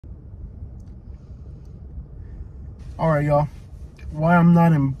Alright, y'all. Why I'm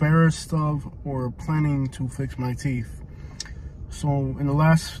not embarrassed of or planning to fix my teeth. So, in the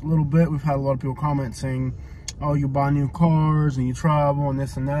last little bit, we've had a lot of people comment saying, oh, you buy new cars and you travel and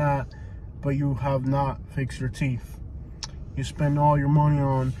this and that, but you have not fixed your teeth. You spend all your money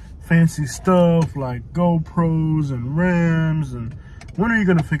on fancy stuff like GoPros and rims, and when are you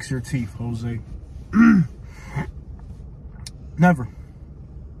going to fix your teeth, Jose? Never.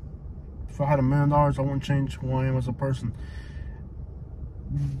 If I had $1 million, I wouldn't change who I am as a person.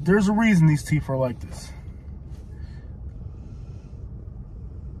 There's a reason these teeth are like this.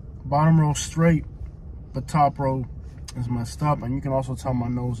 Bottom row straight, but top row is messed up, and you can also tell my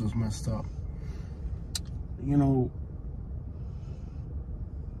nose is messed up. You know,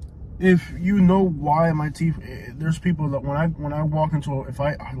 if you know why my teeth, there's people that when I walk into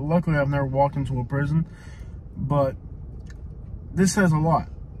luckily I've never walked into a prison, but this says a lot.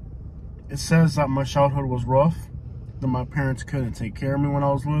 It says that my childhood was rough, that my parents couldn't take care of me when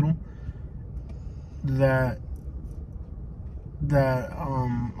I was little, that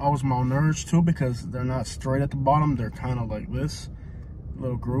I was malnourished too, because they're not straight at the bottom, they're kind of like this,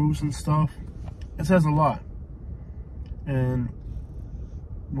 little grooves and stuff. It says a lot. And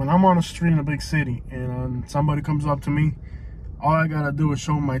when I'm on the street in a big city and somebody comes up to me, all I gotta do is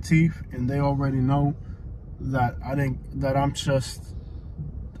show them my teeth, and they already know that I'm just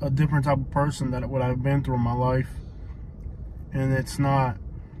a different type of person than what I've been through in my life. And it's not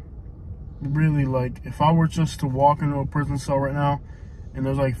really like, if I were just to walk into a prison cell right now and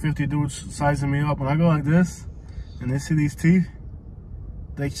there's like 50 dudes sizing me up, and I go like this and they see these teeth,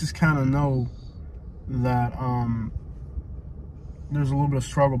 they just kind of know that there's a little bit of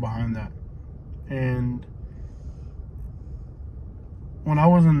struggle behind that. And when I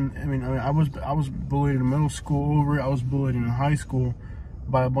was I was bullied in middle school over it. I was bullied in high school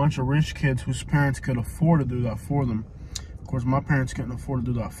by a bunch of rich kids whose parents could afford to do that for them. Of course, my parents couldn't afford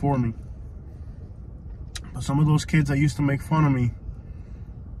to do that for me. But some of those kids that used to make fun of me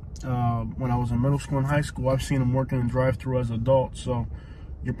when I was in middle school and high school, I've seen them working in drive-thru as adults. So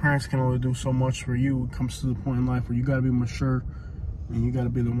your parents can only do so much for you. It comes to the point in life where you got to be mature and you got to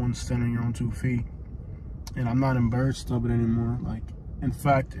be the one standing on your own 2 feet. And I'm not embarrassed of it anymore. Like, in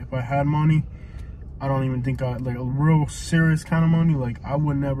fact, if I had money, I don't even think like a real serious kind of money, like I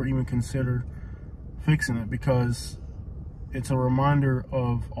would never even consider fixing it, because it's a reminder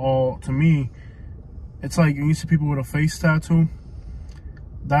of to me, it's like you see people with a face tattoo.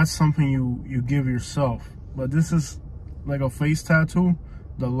 That's something you give yourself. But this is like a face tattoo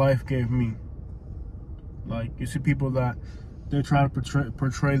that life gave me. Like, you see people that they try to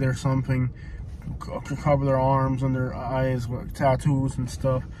portray their something, cover their arms and their eyes with tattoos and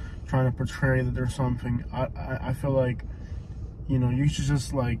stuff, trying to portray that there's something. I feel like, you know, you should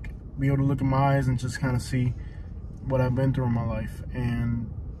just like be able to look in my eyes and just kind of see what I've been through in my life.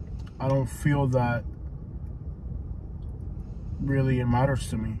 And I don't feel that really it matters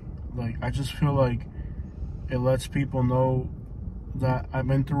to me. Like, I just feel like it lets people know that I've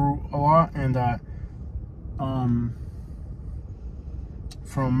been through a lot, and that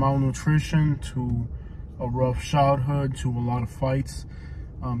from malnutrition to a rough childhood to a lot of fights.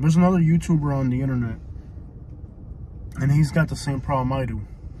 There's another YouTuber on the internet, and he's got the same problem I do.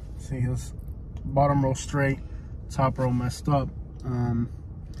 See, his bottom row straight, top row messed up. I'm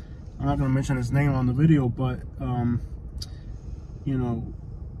not going to mention his name on the video, but you know,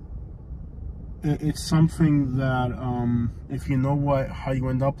 it's something that if you know how you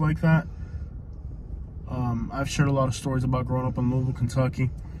end up like that. I've shared a lot of stories about growing up in Louisville, Kentucky,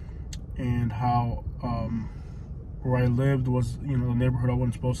 and how where I lived was, you know, the neighborhood I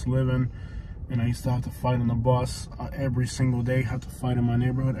wasn't supposed to live in, and I used to have to fight on the bus every single day. Have to fight in my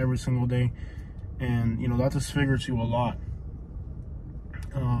neighborhood every single day, and you know, that disfigures you a lot.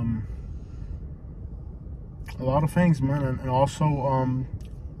 A lot of things, man. And also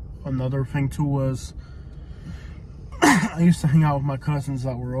another thing too was I used to hang out with my cousins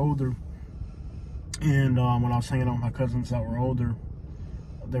that were older. And when I was hanging out with my cousins that were older,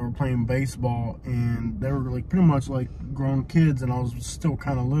 they were playing baseball, and they were like pretty much like grown kids, and I was still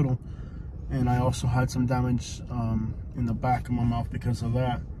kind of little. And I also had some damage in the back of my mouth because of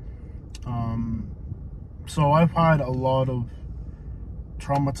that. So I've had a lot of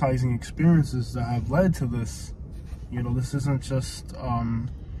traumatizing experiences that have led to this. You know, this isn't just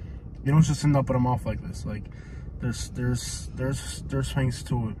you don't just end up with a mouth like this. Like, there's things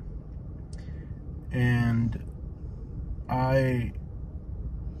to it. And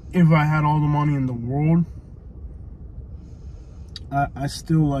if I had all the money in the world, I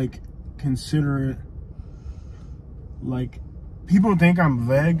still like consider it, like, people think I'm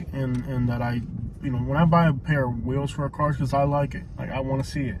vague and that I when I buy a pair of wheels for a car, because I like it. Like, I want to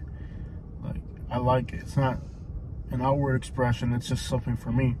see it. Like, I like it. It's not an outward expression. It's just something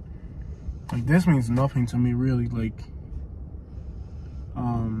for me. Like, this means nothing to me, really. Like,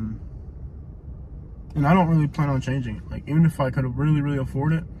 and I don't really plan on changing it. Like, even if I could really, really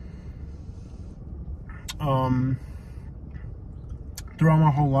afford it, throughout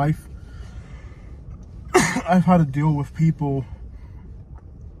my whole life, I've had to deal with people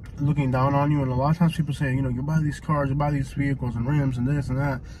looking down on you, and a lot of times people say, you buy these cars, you buy these vehicles and rims and this and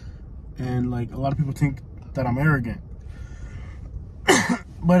that, and like, a lot of people think that I'm arrogant.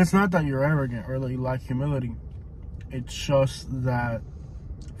 But it's not that you're arrogant or that you lack humility. It's just that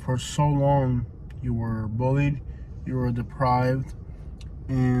for so long you were bullied, you were deprived,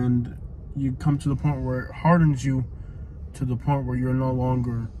 and you come to the point where it hardens you to the point where you're no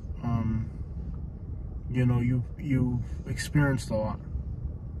longer, you've experienced a lot.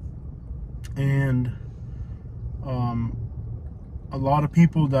 And a lot of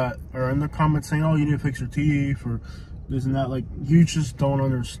people that are in the comments saying, oh, you need to fix your teeth or this and that, like, you just don't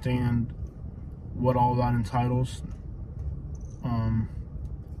understand what all that entitles.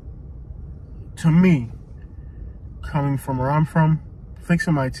 To me, coming from where I'm from,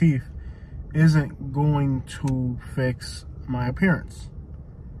 fixing my teeth isn't going to fix my appearance.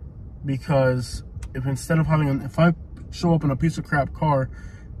 Because if instead of if I show up in a piece of crap car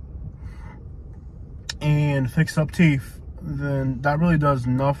and fix up teeth, then that really does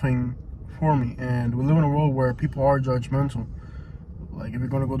nothing for me. And we live in a world where people are judgmental. Like, if you're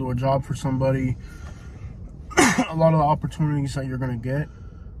going to go do a job for somebody, a lot of the opportunities that you're going to get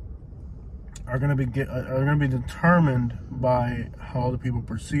are going to be determined by how other people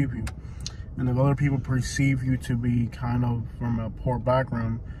perceive you. And if other people perceive you to be kind of from a poor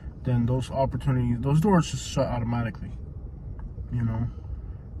background, then those opportunities, those doors just shut automatically.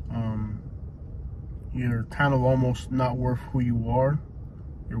 You're kind of almost not worth who you are.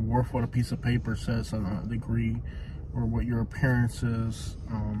 You're worth what a piece of paper says on a degree, or what your appearance is.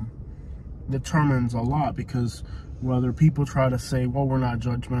 Determines a lot, because whether people try to say, well, we're not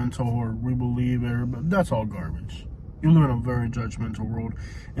judgmental or we believe it, but that's all garbage. You live in a very judgmental world.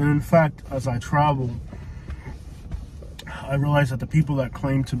 And in fact, as I travel, I realize that the people that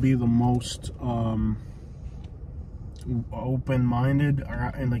claim to be the most open-minded,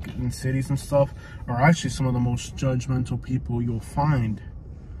 and like in cities and stuff, are actually some of the most judgmental people you'll find.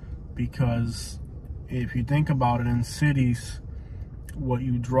 Because if you think about it, in cities, what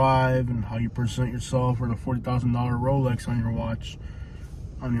you drive and how you present yourself, or the $40,000 Rolex on your watch,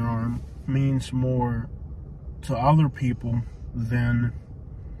 on your arm, means more to other people than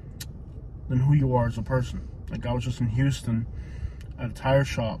who you are as a person. Like, I was just in Houston at a tire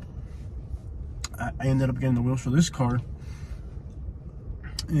shop. I ended up getting the wheels for this car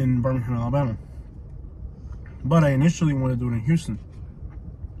in Birmingham, Alabama. But I initially wanted to do it in Houston.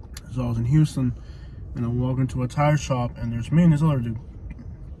 So I was in Houston, and I walk into a tire shop, and there's me and this other dude.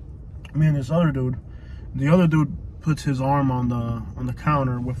 The other dude puts his arm on the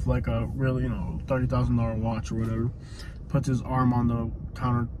counter with like a really, $30,000 watch or whatever. Puts his arm on the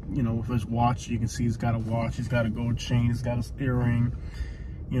counter, with his watch. You can see he's got a watch, he's got a gold chain, he's got a earring,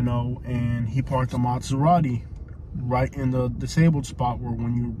 and he parked a Maserati right in the disabled spot where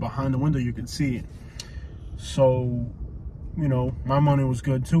when you're behind the window you could see it. So, my money was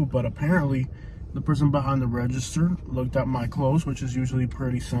good too, but apparently the person behind the register looked at my clothes, which is usually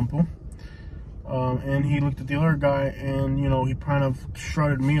pretty simple. And he looked at the other guy, and, he kind of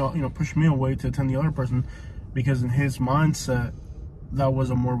shrugged me, pushed me away to attend the other person, because in his mindset, that was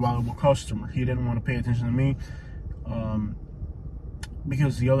a more valuable customer. He didn't want to pay attention to me,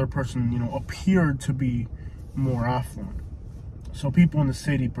 because the other person, appeared to be more affluent. So people in the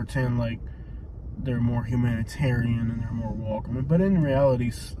city pretend like they're more humanitarian and they're more welcoming, but in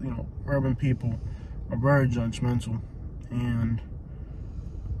reality, urban people are very judgmental. And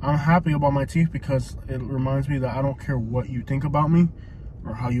I'm happy about my teeth, because it reminds me that I don't care what you think about me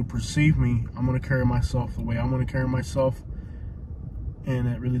or how you perceive me. I'm going to carry myself the way I'm going to carry myself, and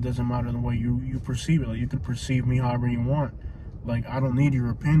it really doesn't matter the way you perceive it. Like, you could perceive me however you want. Like, I don't need your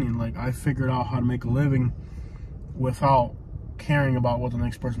opinion. Like, I figured out how to make a living without caring about what the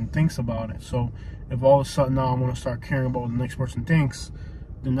next person thinks about it. So if all of a sudden now I'm going to start caring about what the next person thinks,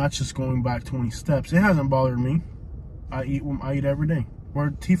 then that's just going back 20 steps. It hasn't bothered me. I eat every day.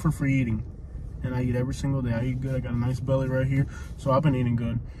 Teeth are for eating, and I eat every single day. I eat good. I got a nice belly right here, so I've been eating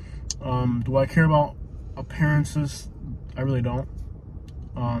good. Do I care about appearances? I really don't.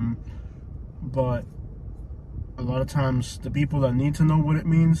 But a lot of times the people that need to know what it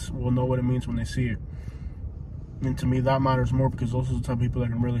means will know what it means when they see it. And to me, that matters more, because those are the type of people that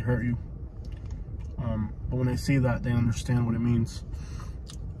can really hurt you. But when they see that, they understand what it means.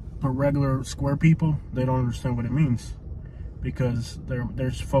 But regular square people, they don't understand what it means, because they're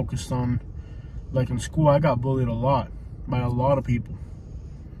just focused on, like in school, I got bullied a lot by a lot of people.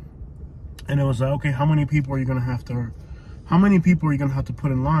 And it was like, okay, how many people are you gonna have to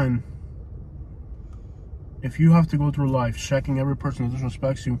put in line? If you have to go through life checking every person that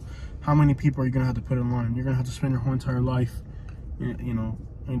disrespects you, how many people are you gonna have to put in line? You're gonna have to spend your whole entire life, you know,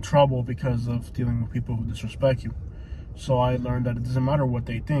 in trouble because of dealing with people who disrespect you. So I learned that it doesn't matter what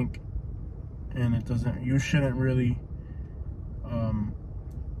they think, and you shouldn't really,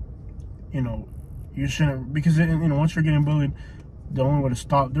 you shouldn't, because once you're getting bullied, there's only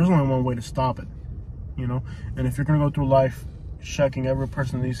one way to stop it, and if you're gonna go through life checking every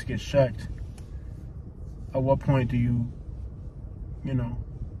person that needs to get checked, at what point do you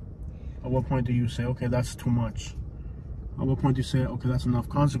say, okay, that's too much? At what point do you say, okay, that's enough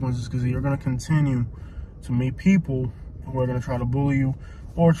consequences? Because you're going to continue to meet people who are going to try to bully you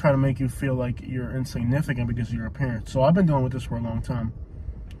or try to make you feel like you're insignificant because you're a parent. So I've been dealing with this for a long time.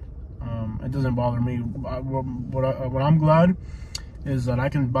 It doesn't bother me. What I'm glad is that I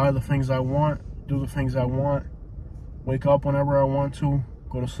can buy the things I want, do the things I want, wake up whenever I want to,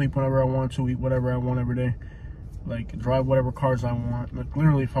 go to sleep whenever I want to, eat whatever I want every day, like drive whatever cars I want. Like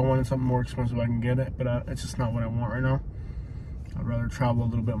literally, if I wanted something more expensive, I can get it, but it's just not what I want right now. I'd rather travel a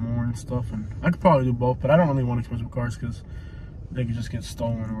little bit more and stuff, and I could probably do both, but I don't really want expensive cars because they could just get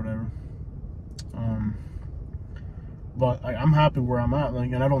stolen or whatever. But I'm happy where I'm at,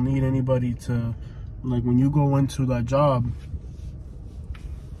 like, and I don't need anybody to, like, when you go into that job,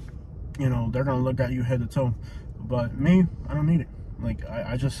 they're gonna look at you head to toe. But me, I don't need it. Like,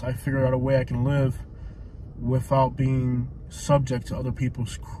 I figured out a way I can live without being subject to other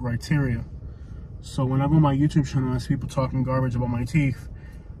people's criteria. So when I go on my YouTube channel and I see people talking garbage about my teeth,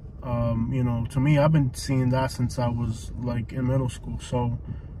 to me, I've been seeing that since I was, like, in middle school. So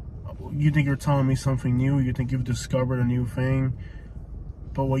you think you're telling me something new? You think you've discovered a new thing?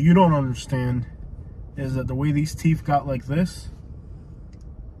 But what you don't understand is that the way these teeth got like this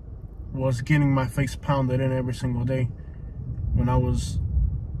was getting my face pounded in every single day when I was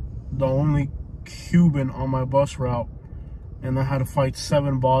the only Cuban on my bus route, and I had to fight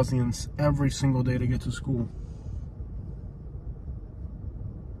 7 Bosnians every single day to get to school.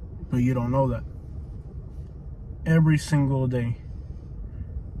 But you don't know that. Every single day.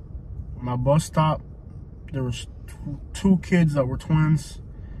 My bus stop, there was two kids that were twins,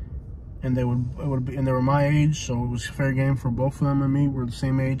 and they were my age, so it was fair game for both of them and me. We're the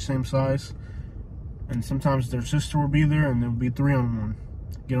same age, same size. And sometimes their sister would be there, and there would be 3-on-1.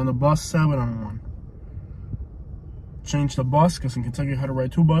 Get on the bus, 7-on-1. Change the bus, because in Kentucky I had to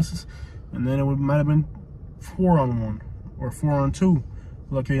ride 2 buses, and then might have been 4-on-1 or 4-on-2.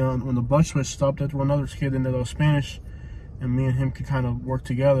 Luckily, when the bus switch stopped, there was another kid in there that was Spanish, and me and him could kind of work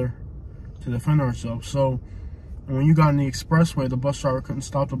together to defend ourselves. So when you got in the expressway, the bus driver couldn't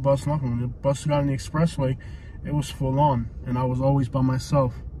stop the bus. Nothing. When the bus got in the expressway, it was full on, and I was always by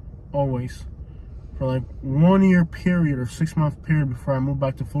myself, always. For like 1 year period or 6-month period before I moved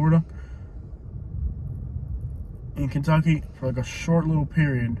back to Florida. In Kentucky, for like a short little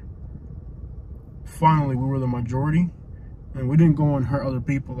period, finally we were the majority, and we didn't go and hurt other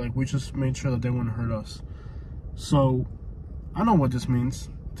people. Like, we just made sure that they wouldn't hurt us. So I know what this means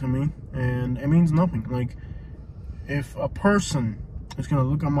to me, and it means nothing. Like, if a person is gonna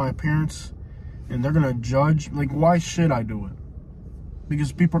look at my appearance and they're gonna judge, like, why should I do it?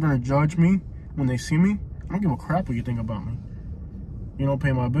 Because people are gonna judge me when they see me. I don't give a crap what you think about me. You don't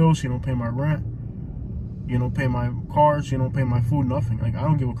pay my bills, you don't pay my rent, you don't pay my cars, you don't pay my food, nothing. Like, I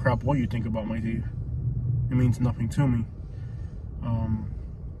don't give a crap what you think about my teeth. It means nothing to me.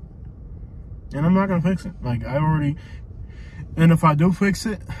 And I'm not gonna fix it. Like, and if I do fix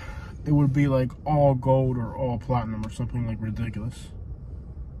it, it would be like all gold or all platinum or something like ridiculous.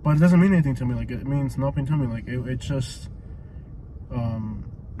 But it doesn't mean anything to me. Like, it means nothing to me. Like, it just,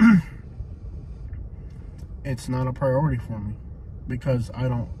 it's not a priority for me, because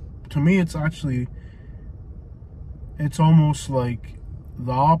to me, it's almost like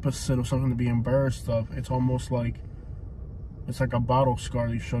the opposite of something to be embarrassed of. It's almost like, it's like a battle scar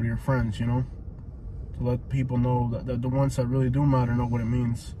that you show to your friends, to let people know that the ones that really do matter know what it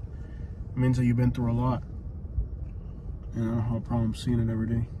means. It means that you've been through a lot, and I don't have a problem seeing it every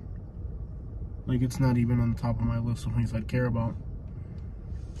day. Like, it's not even on the top of my list of things I'd care about,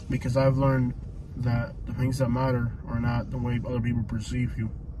 because I've learned that the things that matter are not the way other people perceive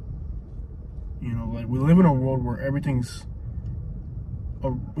you. Like, we live in a world where everything's,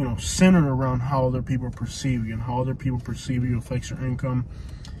 centered around how other people perceive you, and how other people perceive you affects your income.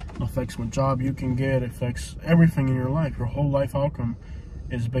 affects what job you can get, affects everything in your life. Your whole life outcome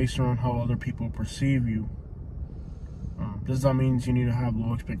is based on how other people perceive you. Does that mean you need to have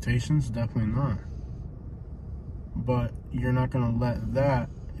low expectations? Definitely not. But you're not going to let that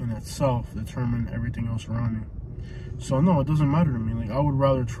in itself determine everything else around you. So no, it doesn't matter to me. Like, I would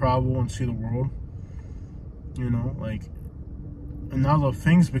rather travel and see the world, you know, like, and now the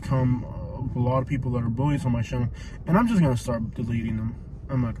things become a lot of people that are bullies on my channel, and I'm just going to start deleting them.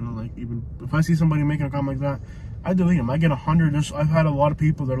 I'm not going to, like, even if I see somebody making a comment like that, I delete them. I get 100. I've had a lot of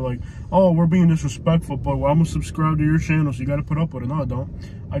people that are like, oh, we're being disrespectful, but well, I'm going to subscribe to your channel, so you got to put up with it. No, I don't.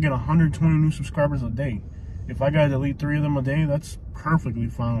 I get 120 new subscribers a day. If I got to delete 3 of them a day, that's perfectly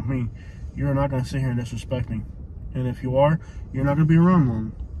fine with me. You're not going to sit here and disrespect me. And if you are, you're not going to be around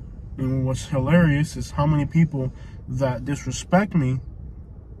long. And what's hilarious is how many people that disrespect me,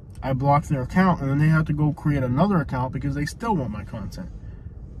 I block their account, and then they have to go create another account because they still want my content.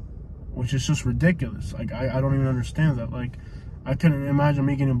 Which is just ridiculous. Like, I don't even understand that. Like, I couldn't imagine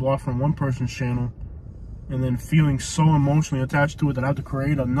me getting blocked from one person's channel and then feeling so emotionally attached to it that I have to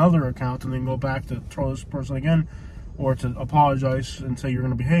create another account and then go back to troll this person again, or to apologize and say you're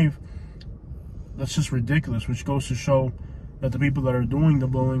going to behave. That's just ridiculous, which goes to show that the people that are doing the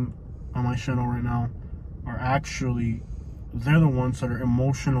bullying on my channel right now are actually, they're the ones that are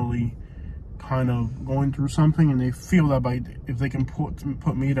emotionally kind of going through something, and they feel that if they can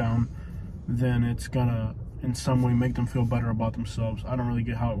put me down, then it's gonna in some way make them feel better about themselves. I don't really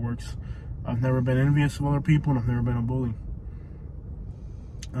get how it works. I've never been envious of other people, and I've never been a bully.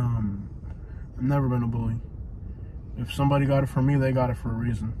 I've never been a bully. If somebody got it from me, they got it for a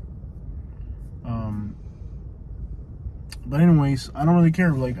reason. But anyways, I don't really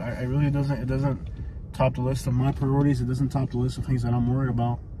care. Like, I really it doesn't top the list of my priorities. It doesn't top the list of things that I'm worried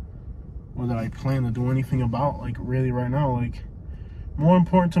about, or that I plan to do anything about, like, really right now. Like, more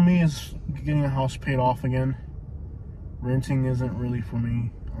important to me is getting a house paid off again. Renting isn't really for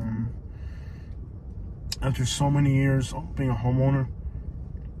me. After so many years of being a homeowner,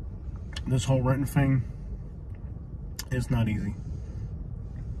 this whole renting thing is not easy.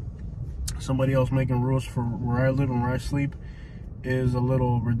 Somebody else making rules for where I live and where I sleep is a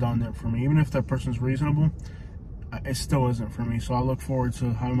little redundant for me. Even if that person's reasonable, it still isn't for me. So I look forward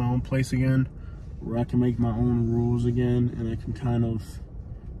to having my own place again, where I can make my own rules again, and I can kind of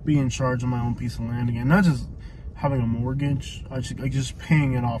be in charge of my own piece of land again. Not just having a mortgage, just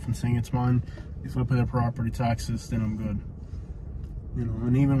paying it off and saying it's mine. If I pay the property taxes, then I'm good. You know,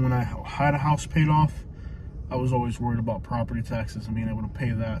 and even when I had a house paid off, I was always worried about property taxes and being able to pay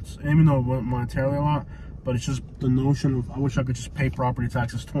that. So, even though it wasn't monetarily a lot, but it's just the notion of, I wish I could just pay property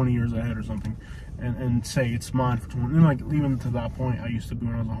taxes 20 years ahead or something, and say it's mine for 20. And like, even to that point, I used to be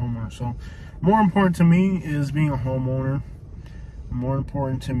when I was a homeowner. So more important to me is being a homeowner. More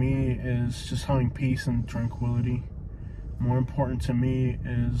important to me is just having peace and tranquility. More important to me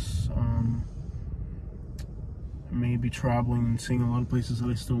is maybe traveling and seeing a lot of places that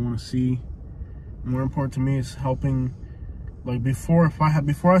I still want to see. More important to me is helping. Like, before I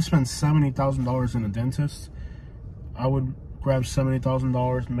spend $70,000 in a dentist, I would grab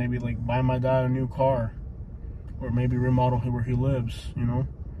 $70,000 and maybe, like, buy my dad a new car, or maybe remodel where he lives. You know,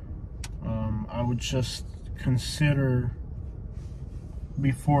 I would just consider,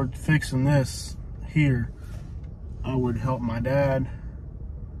 before fixing this here, I would help my dad.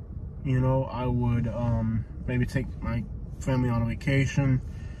 You know, I would maybe take my family on a vacation.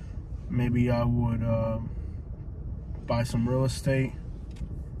 Maybe I would buy some real estate.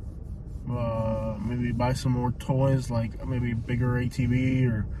 Maybe buy some more toys, like maybe a bigger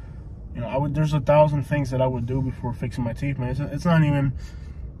ATV, or, you know, there's 1,000 things that I would do before fixing my teeth, man.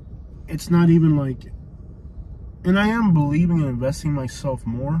 It's not even like, and I am believing in investing myself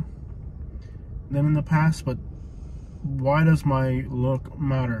more than in the past, but why does my look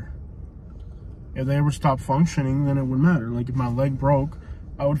matter? If they ever stop functioning, then it would matter. Like, if my leg broke,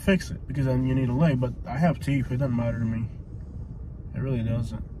 I would fix it, because then you need a leg. But I have teeth. It doesn't matter to me. It really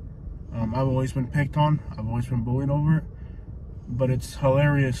doesn't. I've always been picked on. I've always been bullied over it. But it's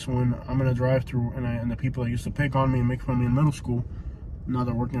hilarious when I'm in a drive-thru and the people that used to pick on me and make fun of me in middle school, now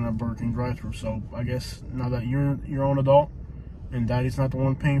they're working at a Burger King drive-thru. So I guess now that you're your own adult and daddy's not the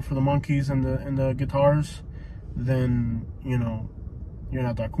one paying for the monkeys and the guitars, then, you know, you're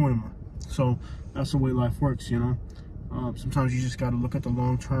not that cool anymore. So that's the way life works, you know. Sometimes you just got to look at the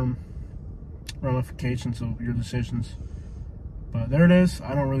long-term ramifications of your decisions. But there it is.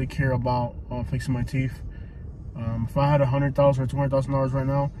 I don't really care about fixing my teeth. If I had $100,000 or $200,000 right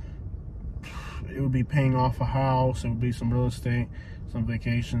now, it would be paying off a house. It would be some real estate, some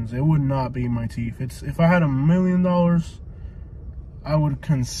vacations. It would not be my teeth. If I had $1 million, I would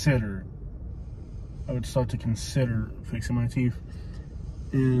start to consider fixing my teeth,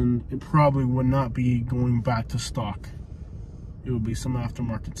 and it probably would not be going back to stock. It would be some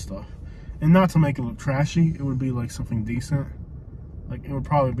aftermarket stuff, and not to make it look trashy, it would be like something decent. Like, it would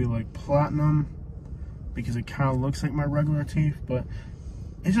probably be like platinum, because it kind of looks like my regular teeth, but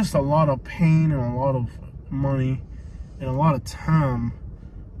it's just a lot of pain and a lot of money and a lot of time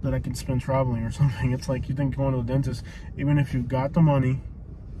that I can spend traveling or something. It's like, you think going to the dentist, even if you got the money,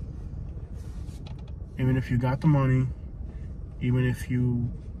 even if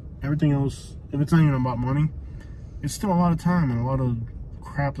everything else, if it's not even about money, it's still a lot of time and a lot of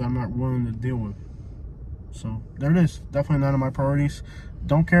crap that I'm not willing to deal with. So there it is. Definitely not on my priorities.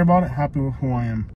 Don't care about it. Happy with who I am.